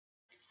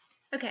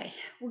Okay,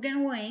 we're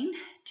going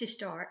to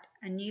start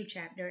a new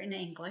chapter in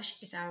English.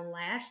 It's our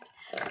last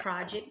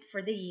project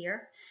for the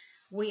year.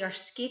 We are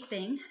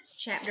skipping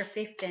chapter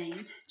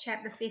 15.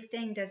 Chapter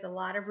 15 does a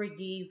lot of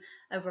review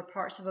over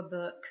parts of a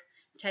book,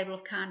 table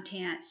of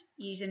contents,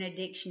 using a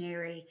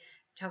dictionary.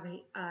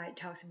 It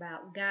talks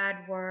about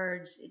guide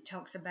words, it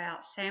talks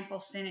about sample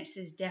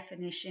sentences,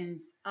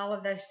 definitions, all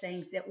of those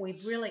things that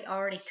we've really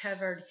already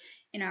covered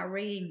in our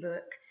reading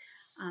book.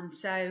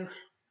 So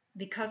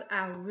because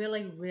I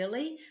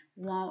really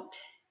want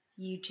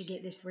you to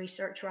get this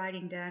research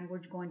writing done, we're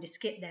going to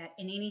skip that.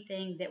 And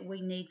anything that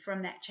we need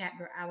from that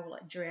chapter, I will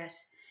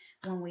address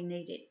when we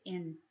need it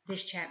in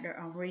this chapter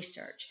on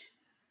research.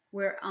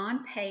 We're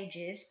on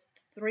pages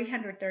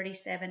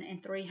 337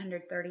 and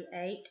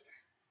 338,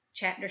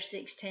 chapter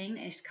 16.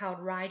 It's called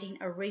Writing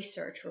a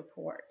Research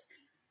Report.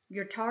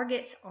 Your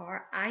targets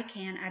are: I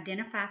can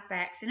identify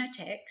facts in a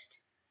text.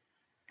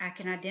 I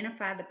can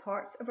identify the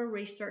parts of a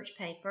research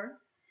paper.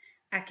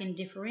 I can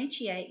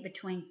differentiate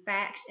between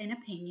facts and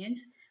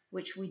opinions,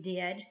 which we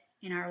did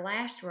in our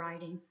last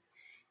writing,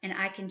 and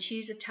I can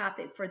choose a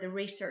topic for the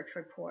research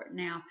report.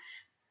 Now,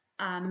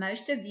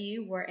 most of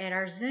you were at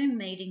our Zoom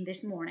meeting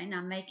this morning.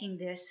 I'm making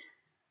this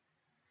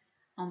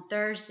on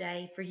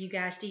Thursday for you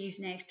guys to use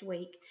next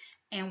week,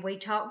 and we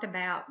talked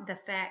about the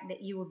fact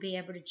that you would be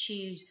able to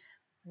choose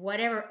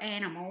whatever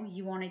animal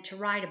you wanted to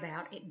write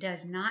about. It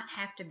does not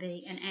have to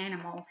be an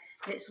animal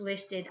that's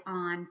listed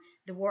on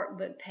the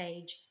workbook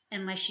page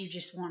unless you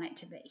just want it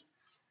to be.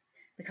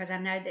 Because I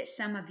know that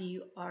some of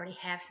you already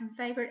have some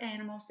favorite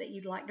animals that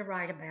you'd like to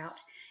write about,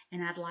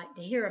 and I'd like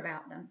to hear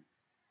about them.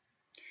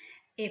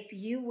 If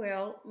you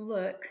will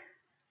look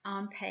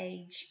on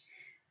page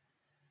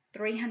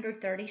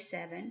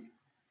 337,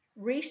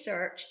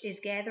 research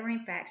is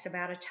gathering facts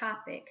about a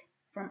topic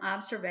from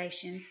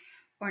observations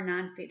or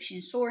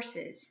nonfiction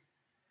sources.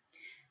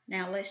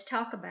 Now let's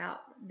talk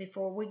about,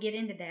 before we get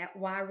into that,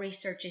 why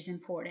research is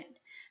important.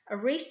 A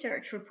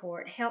research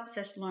report helps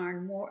us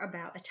learn more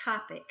about a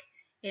topic.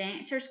 It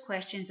answers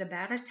questions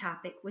about a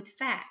topic with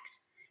facts.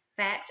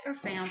 Facts are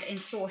found in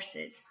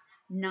sources.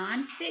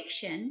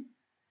 Nonfiction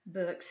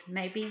books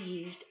may be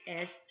used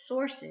as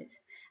sources.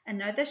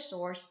 Another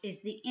source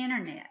is the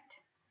internet.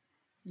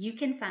 You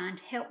can find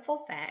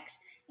helpful facts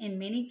in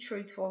many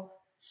truthful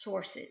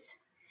sources.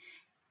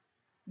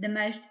 The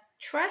most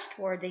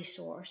trustworthy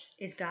source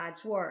is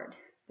God's Word.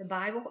 The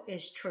Bible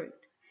is truth.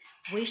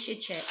 We should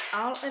check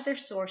all other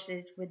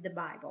sources with the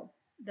Bible.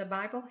 The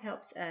Bible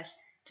helps us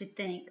to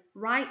think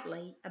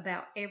rightly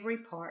about every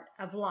part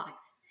of life.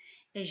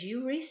 As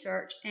you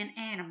research an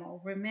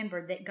animal,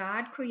 remember that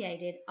God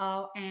created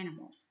all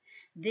animals.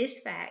 This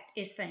fact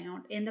is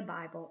found in the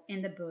Bible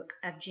in the book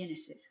of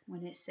Genesis,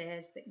 when it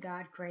says that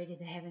God created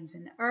the heavens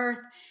and the earth.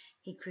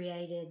 He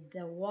created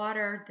the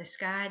water, the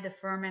sky, the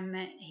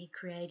firmament. He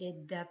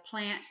created the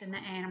plants and the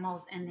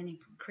animals, and then he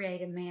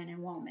created man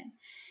and woman.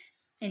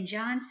 In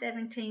John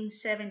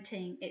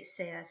 17:17, it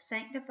says,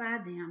 "Sanctify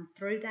them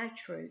through thy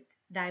truth.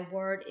 Thy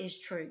word is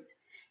truth."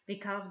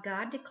 Because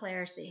God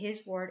declares that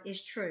his word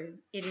is true,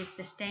 it is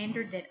the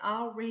standard that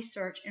all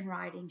research and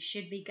writing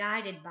should be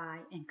guided by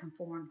and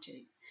conform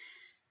to.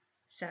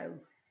 So,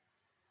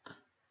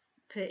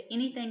 put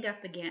anything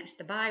up against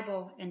the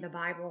Bible, and the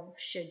Bible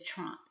should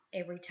trump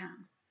every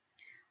time.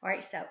 All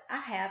right, so I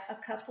have a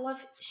couple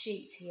of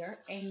sheets here,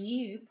 and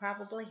you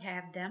probably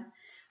have them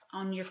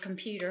on your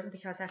computer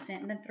because I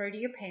sent them through to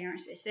your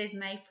parents. It says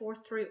May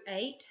 4th through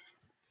 8th,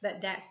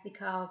 but that's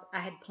because I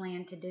had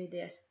planned to do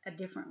this a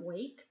different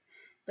week.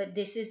 But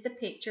this is the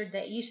picture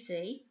that you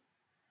see.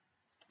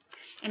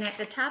 And at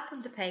the top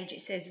of the page,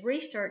 it says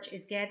research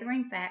is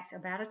gathering facts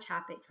about a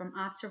topic from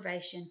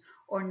observation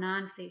or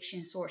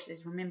nonfiction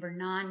sources. Remember,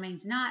 non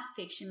means not,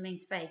 fiction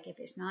means fake. If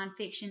it's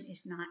nonfiction,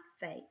 it's not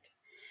fake.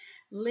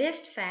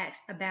 List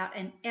facts about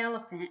an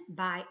elephant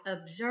by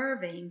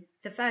observing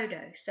the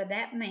photo. So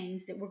that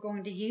means that we're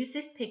going to use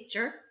this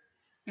picture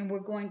and we're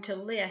going to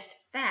list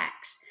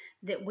facts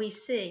that we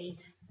see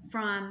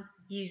from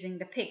using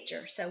the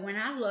picture. So when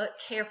I look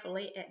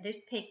carefully at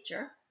this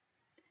picture,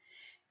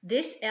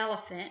 this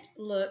elephant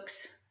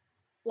looks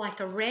like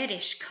a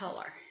reddish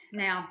color.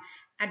 Now,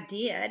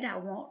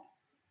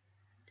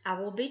 I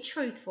will be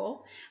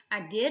truthful.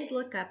 I did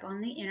look up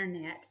on the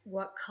internet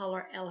what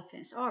color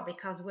elephants are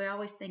because we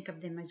always think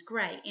of them as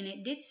gray. And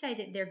it did say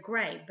that they're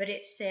gray, but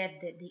it said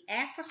that the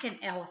African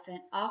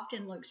elephant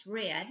often looks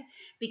red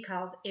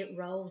because it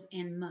rolls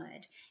in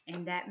mud,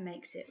 and that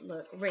makes it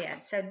look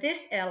red. So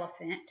this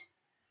elephant,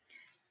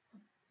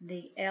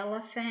 the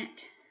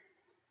elephant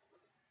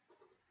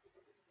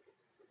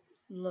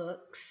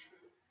looks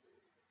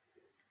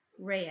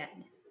red.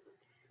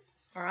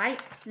 All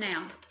right,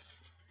 now,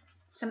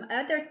 some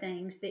other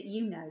things that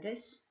you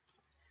notice.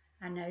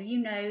 I know you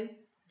know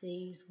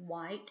these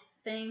white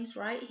things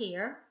right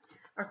here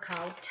are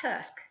called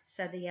tusk.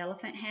 So the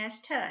elephant has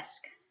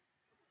tusk.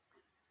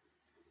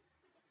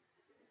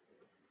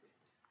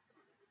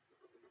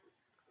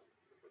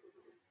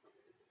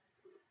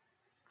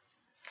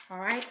 All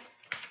right.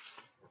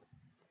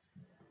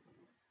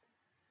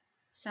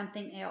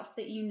 Something else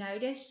that you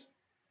notice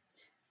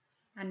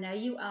I know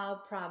you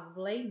all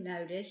probably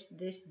noticed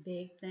this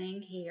big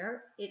thing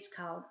here. It's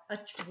called,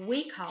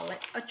 we call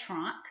it a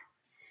trunk.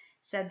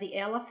 So the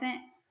elephant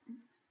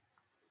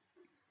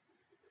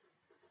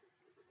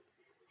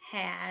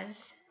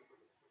has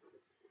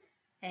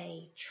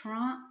a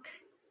trunk,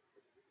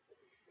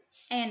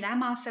 and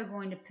I'm also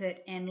going to put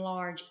in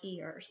large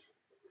ears.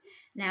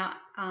 Now,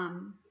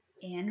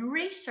 in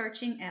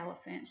researching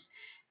elephants,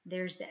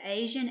 there's the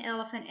Asian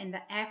elephant and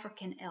the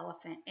African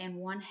elephant, and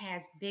one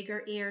has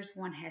bigger ears,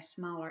 one has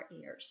smaller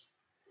ears.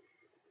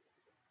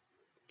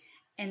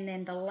 And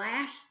then the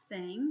last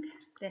thing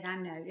that I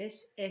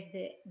noticed is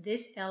that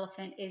this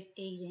elephant is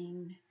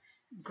eating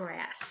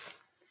grass.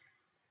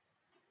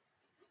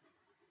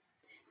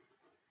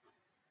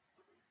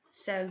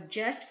 So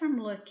just from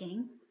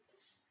looking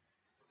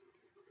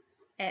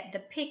at the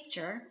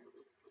picture,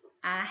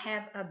 I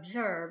have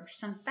observed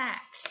some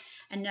facts.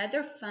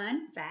 Another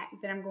fun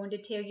fact that I'm going to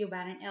tell you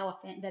about an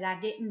elephant that I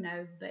didn't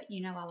know, but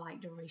you know I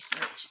like to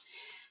research.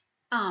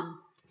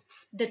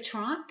 The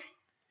trunk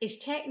is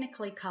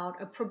technically called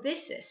a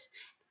proboscis,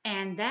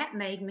 and that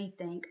made me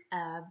think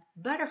of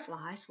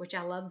butterflies, which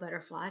I love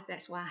butterflies.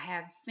 That's why I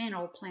have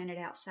fennel planted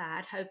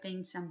outside,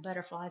 hoping some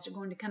butterflies are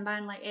going to come by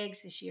and lay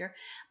eggs this year.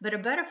 But a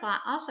butterfly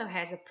also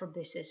has a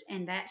proboscis,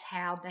 and that's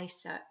how they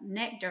suck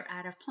nectar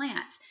out of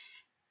plants.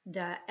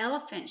 The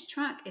elephant's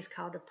trunk is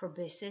called a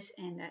proboscis,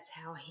 and that's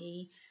how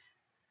he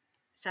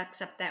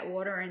sucks up that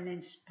water and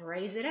then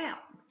sprays it out.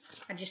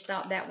 I just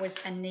thought that was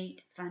a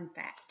neat, fun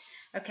fact.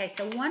 Okay,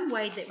 so one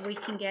way that we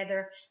can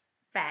gather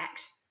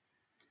facts,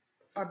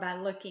 or by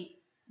looking,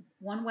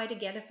 one way to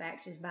gather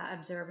facts is by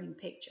observing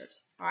pictures.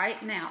 All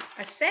right, now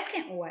a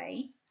second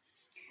way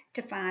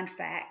to find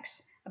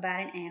facts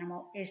about an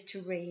animal is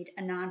to read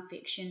a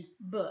nonfiction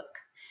book,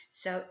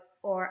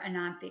 or a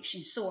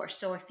nonfiction source.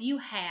 So if you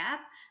have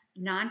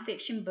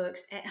nonfiction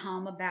books at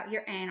home about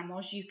your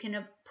animals, you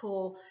can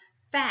pull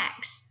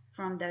facts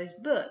from those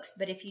books.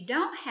 But if you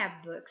don't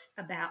have books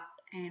about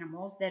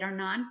animals that are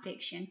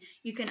nonfiction,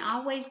 you can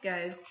always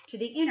go to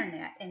the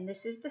internet. And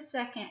this is the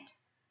second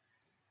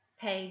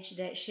page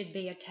that should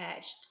be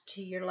attached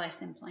to your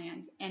lesson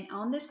plans. And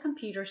on this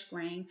computer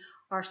screen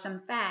are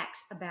some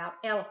facts about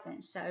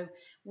elephants. So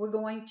we're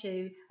going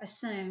to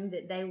assume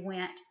that they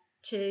went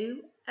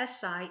to a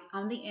site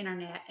on the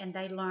internet and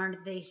they learned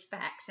these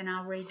facts, and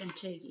I'll read them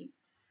to you.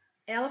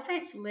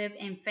 Elephants live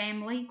in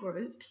family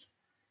groups.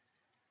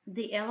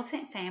 The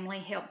elephant family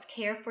helps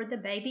care for the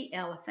baby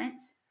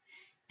elephants,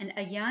 and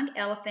a young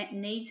elephant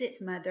needs its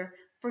mother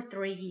for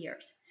 3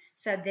 years.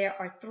 So there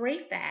are 3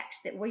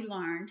 facts that we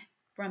learned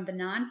from the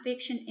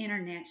nonfiction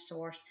internet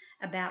source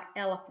about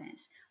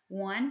elephants.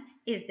 1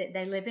 is that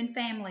they live in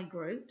family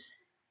groups.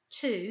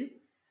 2,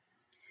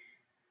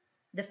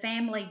 the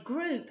family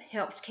group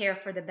helps care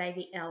for the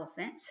baby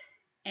elephants.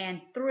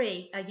 And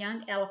 3, a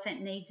young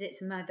elephant needs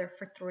its mother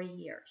for 3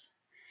 years.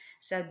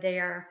 So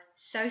they're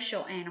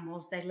social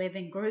animals. They live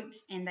in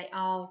groups and they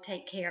all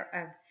take care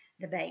of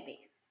the baby.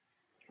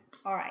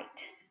 All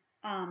right.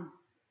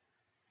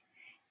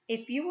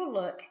 If you will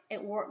look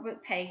at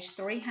workbook page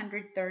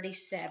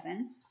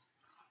 337,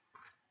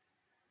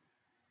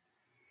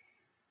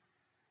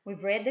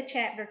 we've read the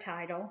chapter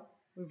title,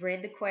 we've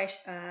read the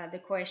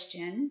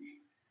question,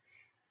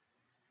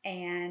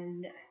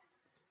 and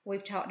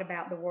we've talked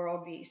about the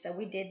worldview. So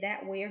we did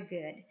that. We are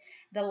good.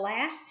 The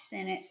last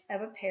sentence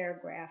of a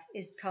paragraph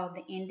is called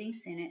the ending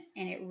sentence,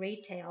 and it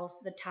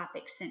retells the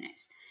topic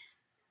sentence.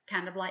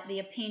 Kind of like the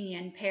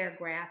opinion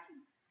paragraph,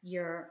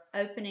 your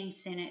opening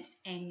sentence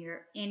and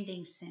your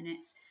ending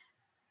sentence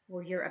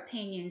were your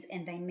opinions,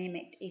 and they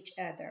mimicked each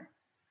other.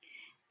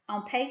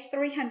 On page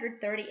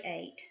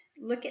 338,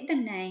 look at the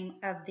name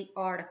of the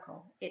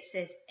article. It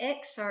says,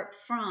 excerpt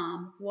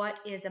from What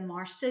is a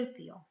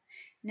Marsupial?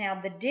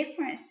 Now the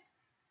difference,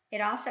 it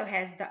also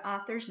has the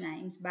author's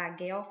names by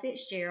Gail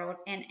Fitzgerald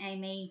and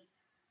Amy,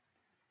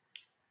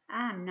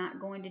 I'm not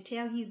going to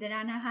tell you that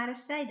I know how to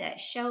say that,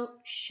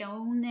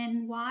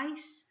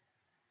 Schonenweiss.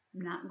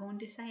 I'm not going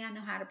to say I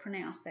know how to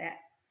pronounce that.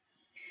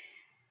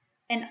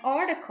 An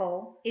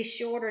article is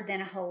shorter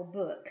than a whole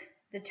book.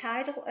 The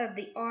title of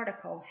the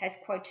article has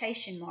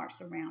quotation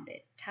marks around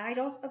it.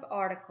 Titles of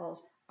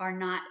articles are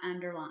not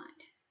underlined.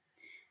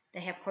 They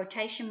have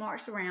quotation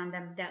marks around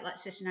them. That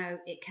lets us know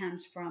it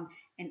comes from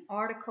an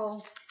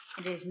article.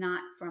 It is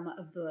not from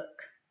a book.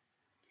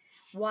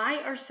 Why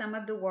are some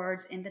of the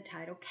words in the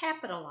title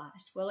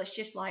capitalized? Well, it's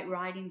just like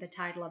writing the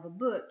title of a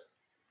book.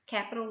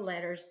 Capital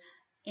letters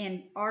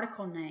in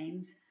article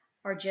names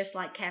are just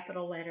like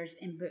capital letters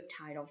in book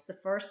titles. The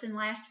first and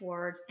last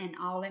words and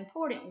all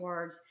important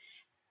words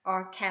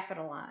are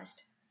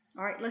capitalized.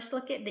 All right, let's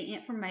look at the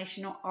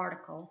informational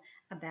article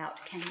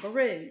about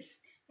kangaroos.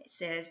 It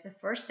says the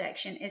first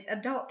section is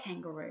adult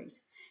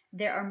kangaroos.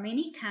 There are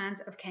many kinds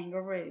of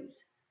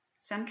kangaroos.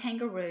 Some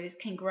kangaroos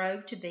can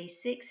grow to be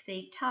 6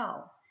 feet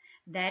tall.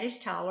 That is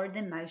taller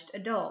than most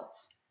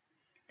adults.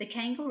 The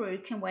kangaroo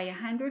can weigh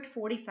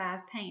 145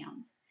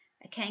 pounds.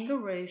 A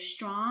kangaroo's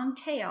strong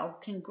tail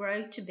can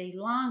grow to be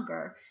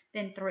longer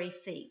than 3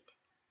 feet.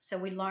 So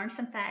we learned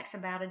some facts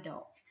about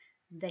adults.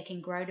 They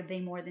can grow to be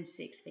more than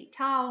 6 feet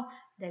tall.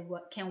 They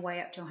can weigh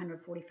up to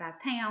 145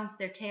 pounds.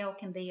 Their tail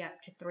can be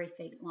up to 3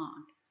 feet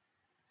long.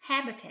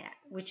 Habitat,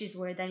 which is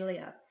where they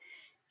live.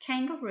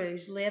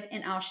 Kangaroos live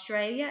in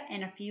Australia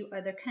and a few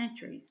other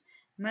countries.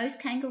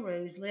 Most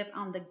kangaroos live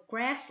on the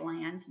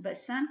grasslands, but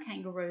some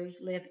kangaroos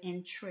live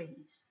in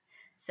trees.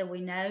 So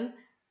we know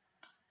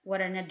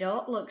what an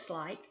adult looks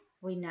like.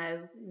 We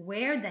know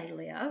where they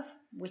live,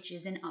 which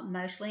is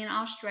mostly in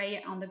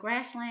Australia on the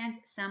grasslands.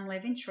 Some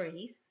live in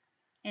trees.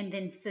 And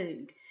then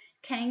food.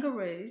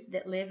 Kangaroos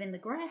that live in the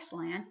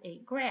grasslands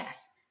eat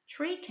grass.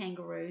 Tree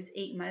kangaroos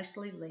eat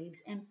mostly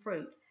leaves and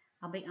fruit.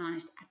 I'll be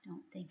honest, I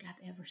don't think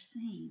I've ever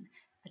seen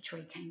a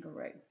tree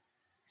kangaroo.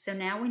 So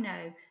now we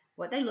know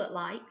what they look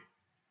like,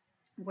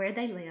 where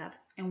they live,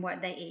 and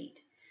what they eat.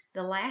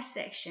 The last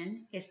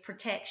section is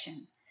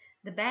protection.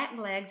 The back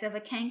legs of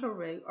a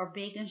kangaroo are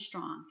big and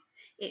strong.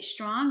 Its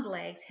strong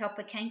legs help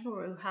a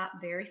kangaroo hop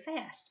very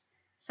fast.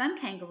 Some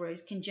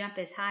kangaroos can jump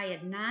as high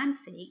as 9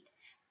 feet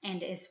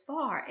and as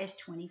far as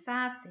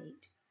 25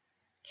 feet.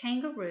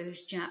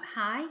 Kangaroos jump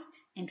high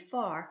and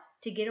far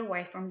to get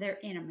away from their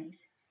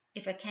enemies.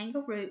 If a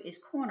kangaroo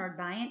is cornered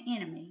by an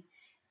enemy,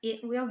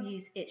 it will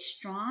use its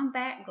strong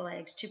back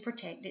legs to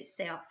protect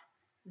itself.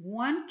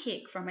 One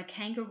kick from a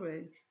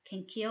kangaroo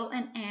can kill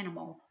an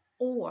animal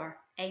or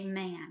a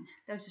man.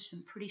 Those are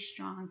some pretty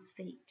strong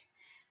feet.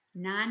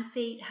 9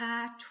 feet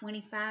high,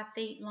 25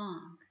 feet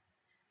long.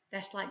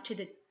 That's like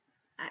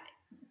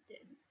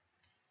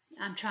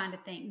I'm trying to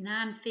think.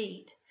 9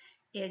 feet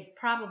is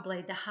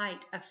probably the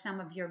height of some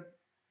of your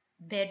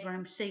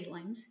bedroom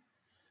ceilings.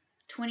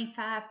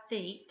 25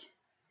 feet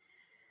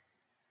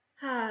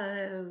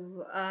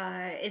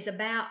is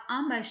about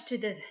almost to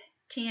the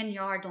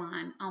 10-yard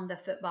line on the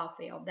football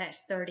field.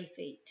 That's 30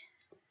 feet.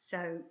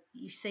 So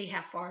you see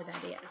how far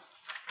that is.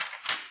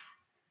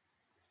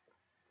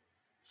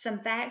 Some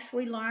facts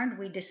we learned,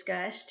 we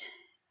discussed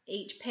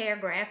each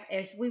paragraph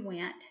as we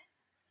went.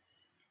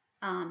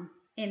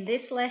 In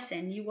this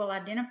lesson, you will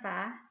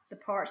identify the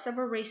parts of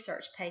a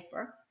research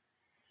paper.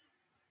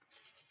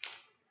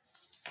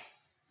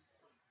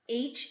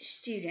 Each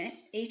student,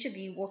 each of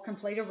you will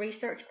complete a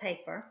research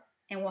paper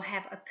and will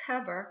have a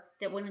cover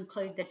that will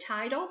include the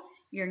title,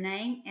 your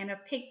name, and a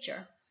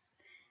picture.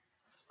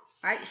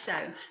 All right, so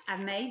I've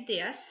made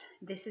this.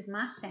 This is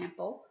my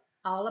sample,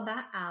 All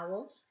About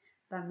Owls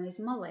by Ms.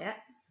 Millette.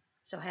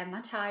 So I have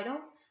my title,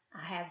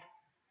 I have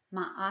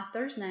my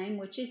author's name,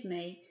 which is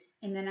me,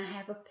 and then I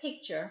have a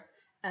picture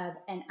of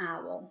an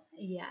owl.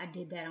 Yeah, I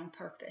did that on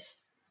purpose.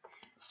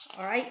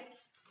 All right.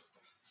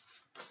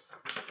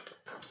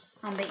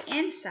 On the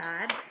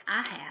inside,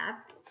 I have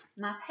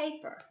my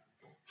paper.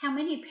 How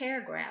many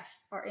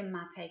paragraphs are in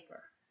my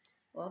paper?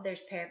 Well,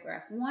 there's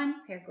paragraph 1,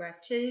 paragraph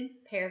 2,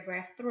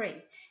 paragraph 3.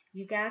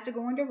 You guys are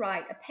going to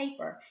write a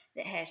paper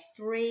that has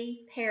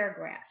 3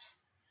 paragraphs.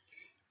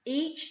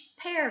 Each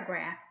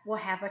paragraph will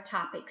have a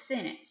topic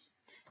sentence.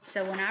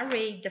 So when I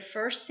read the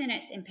first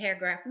sentence in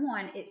paragraph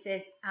 1, it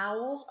says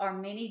owls are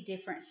many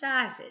different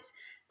sizes.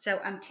 So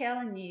I'm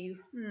telling you,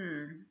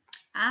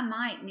 I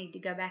might need to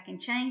go back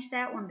and change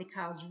that one,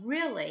 because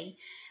really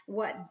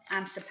what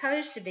I'm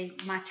supposed to be,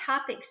 my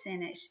topic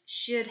sentence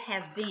should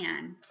have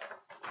been,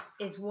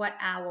 is what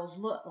owls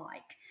look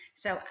like.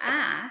 So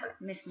I,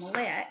 Miss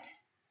Millette,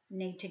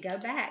 need to go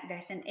back.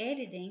 That's an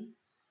editing.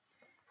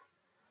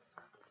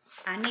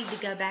 I need to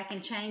go back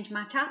and change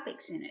my topic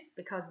sentence,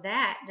 because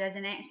that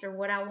doesn't answer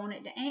what I want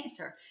it to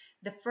answer.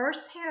 The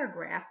first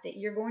paragraph that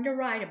you're going to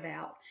write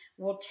about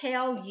will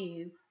tell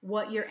you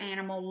what your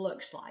animal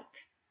looks like,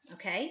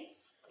 okay?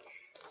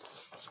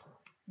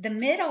 The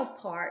middle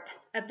part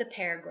of the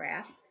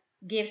paragraph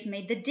gives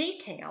me the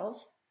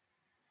details,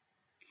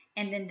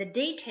 and then the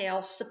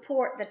details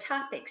support the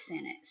topic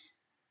sentence.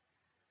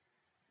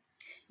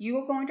 You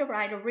are going to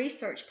write a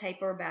research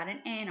paper about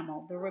an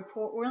animal. The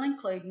report will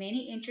include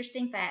many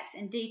interesting facts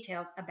and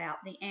details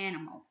about the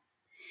animal.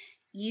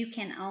 You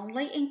can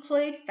only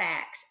include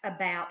facts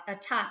about a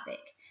topic.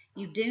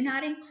 You do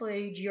not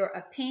include your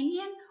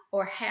opinion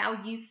or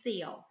how you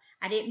feel.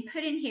 I didn't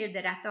put in here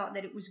that I thought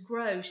that it was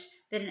gross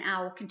that an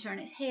owl can turn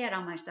its head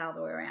almost all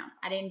the way around.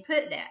 I didn't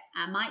put that.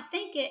 I might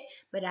think it,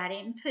 but I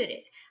didn't put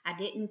it. I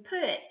didn't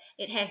put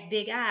it has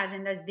big eyes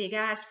and those big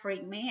eyes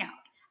freak me out.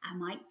 I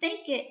might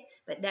think it,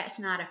 but that's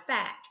not a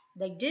fact.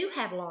 They do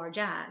have large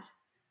eyes.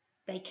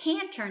 They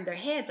can turn their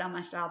heads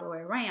almost all the way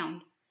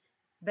around,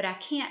 but I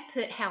can't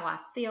put how I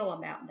feel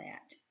about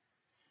that.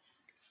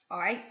 All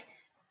right,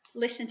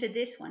 listen to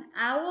this one.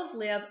 Owls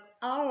live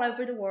all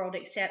over the world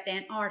except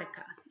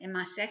Antarctica. In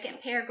my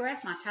second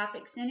paragraph, my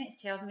topic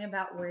sentence tells me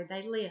about where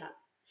they live.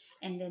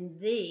 And then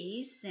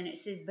these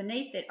sentences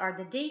beneath it are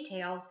the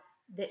details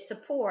that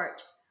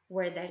support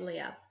where they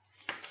live.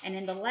 And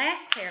in the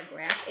last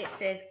paragraph, it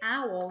says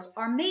owls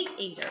are meat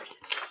eaters.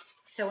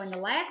 So in the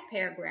last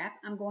paragraph,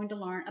 I'm going to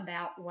learn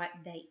about what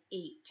they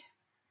eat.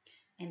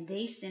 And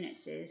these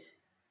sentences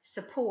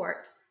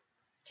support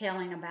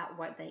telling about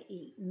what they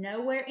eat.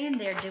 Nowhere in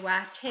there do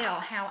I tell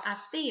how I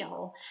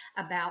feel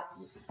about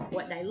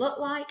what they look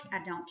like.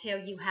 I don't tell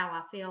you how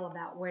I feel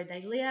about where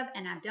they live,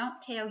 and I don't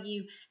tell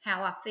you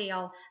how I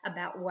feel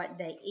about what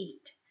they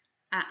eat.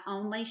 I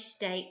only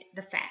state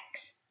the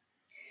facts.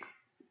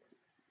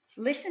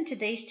 Listen to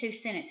these two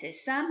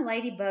sentences. Some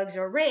ladybugs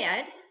are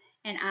red,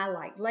 and I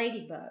like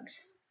ladybugs.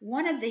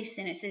 One of these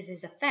sentences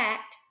is a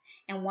fact,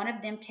 and one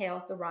of them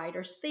tells the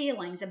writer's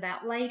feelings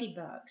about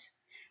ladybugs.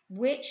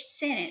 Which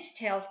sentence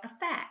tells a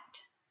fact?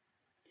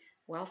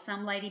 Well,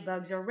 some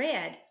ladybugs are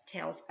red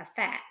tells a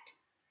fact.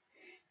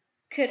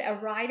 Could a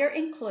writer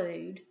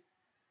include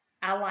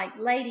I like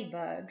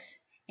ladybugs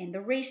in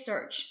the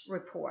research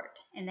report?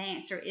 And the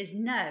answer is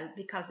no,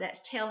 because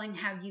that's telling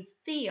how you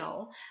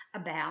feel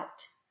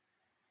about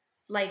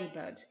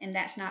ladybugs, and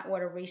that's not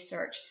what a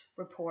research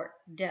report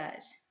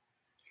does.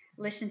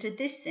 Listen to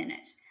this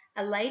sentence.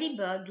 A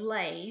ladybug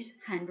lays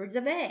hundreds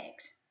of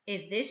eggs.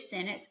 Is this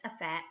sentence a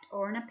fact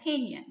or an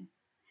opinion?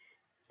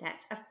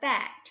 That's a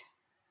fact.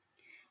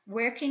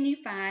 Where can you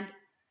find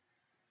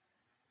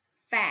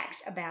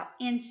facts about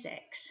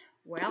insects?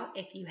 Well,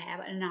 if you have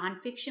a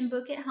nonfiction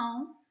book at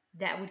home,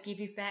 that would give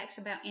you facts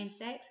about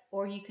insects,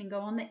 or you can go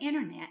on the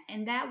internet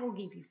and that will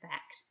give you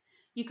facts.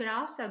 You could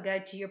also go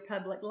to your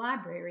public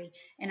library,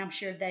 and I'm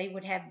sure they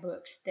would have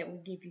books that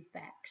would give you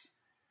facts.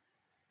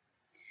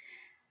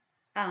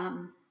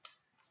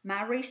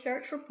 My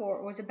research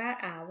report was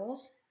about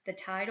owls. The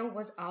title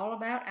was all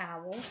about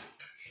owls,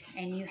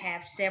 and you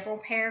have several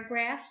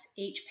paragraphs.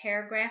 Each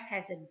paragraph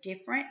has a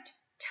different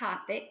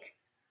topic,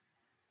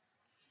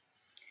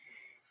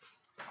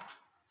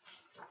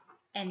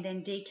 and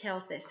then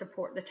details that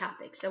support the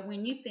topic. So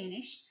when you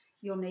finish,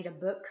 you'll need a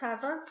book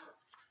cover,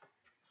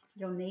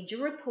 you'll need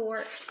your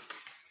report,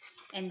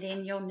 and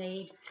then you'll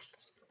need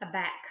a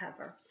back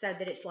cover so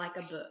that it's like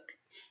a book.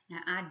 Now,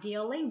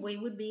 ideally, we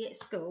would be at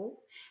school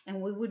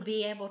and we would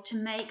be able to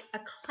make a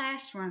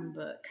classroom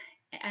book.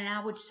 And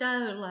I would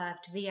so love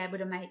to be able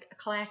to make a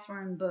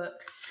classroom book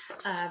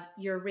of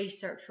your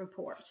research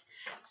reports.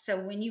 So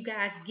when you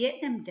guys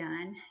get them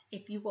done,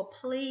 if you will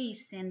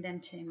please send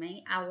them to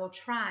me, I will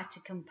try to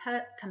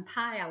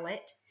compile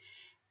it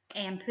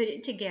and put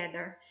it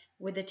together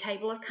with a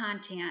table of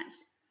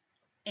contents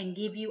and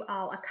give you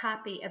all a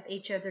copy of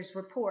each other's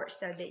reports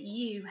so that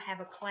you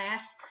have a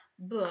class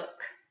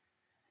book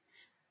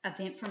of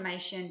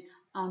information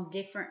on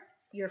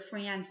your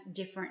friends'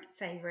 different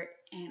favorite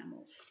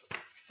animals.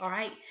 All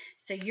right,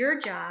 so your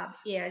job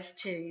is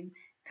to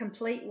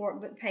complete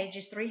workbook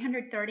pages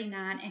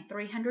 339 and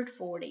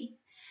 340.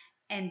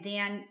 And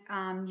then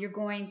you're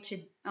going to,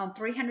 on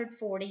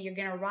 340, you're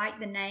going to write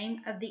the name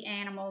of the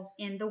animals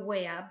in the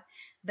web.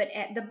 But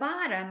at the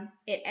bottom,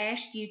 it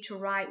asks you to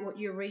write what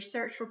your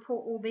research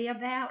report will be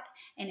about.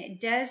 And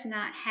it does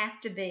not have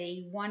to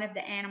be one of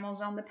the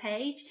animals on the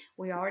page.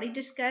 We already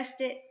discussed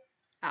it.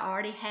 I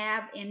already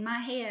have in my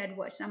head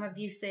what some of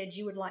you said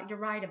you would like to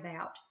write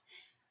about.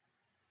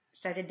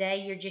 So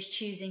today you're just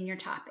choosing your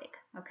topic,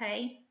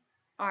 okay?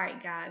 All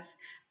right, guys.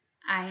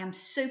 I am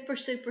super,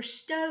 super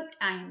stoked.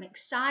 I am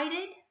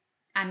excited.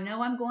 I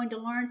know I'm going to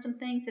learn some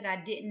things that I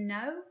didn't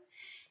know.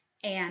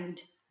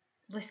 And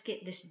let's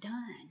get this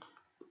done.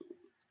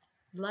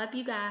 Love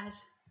you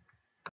guys.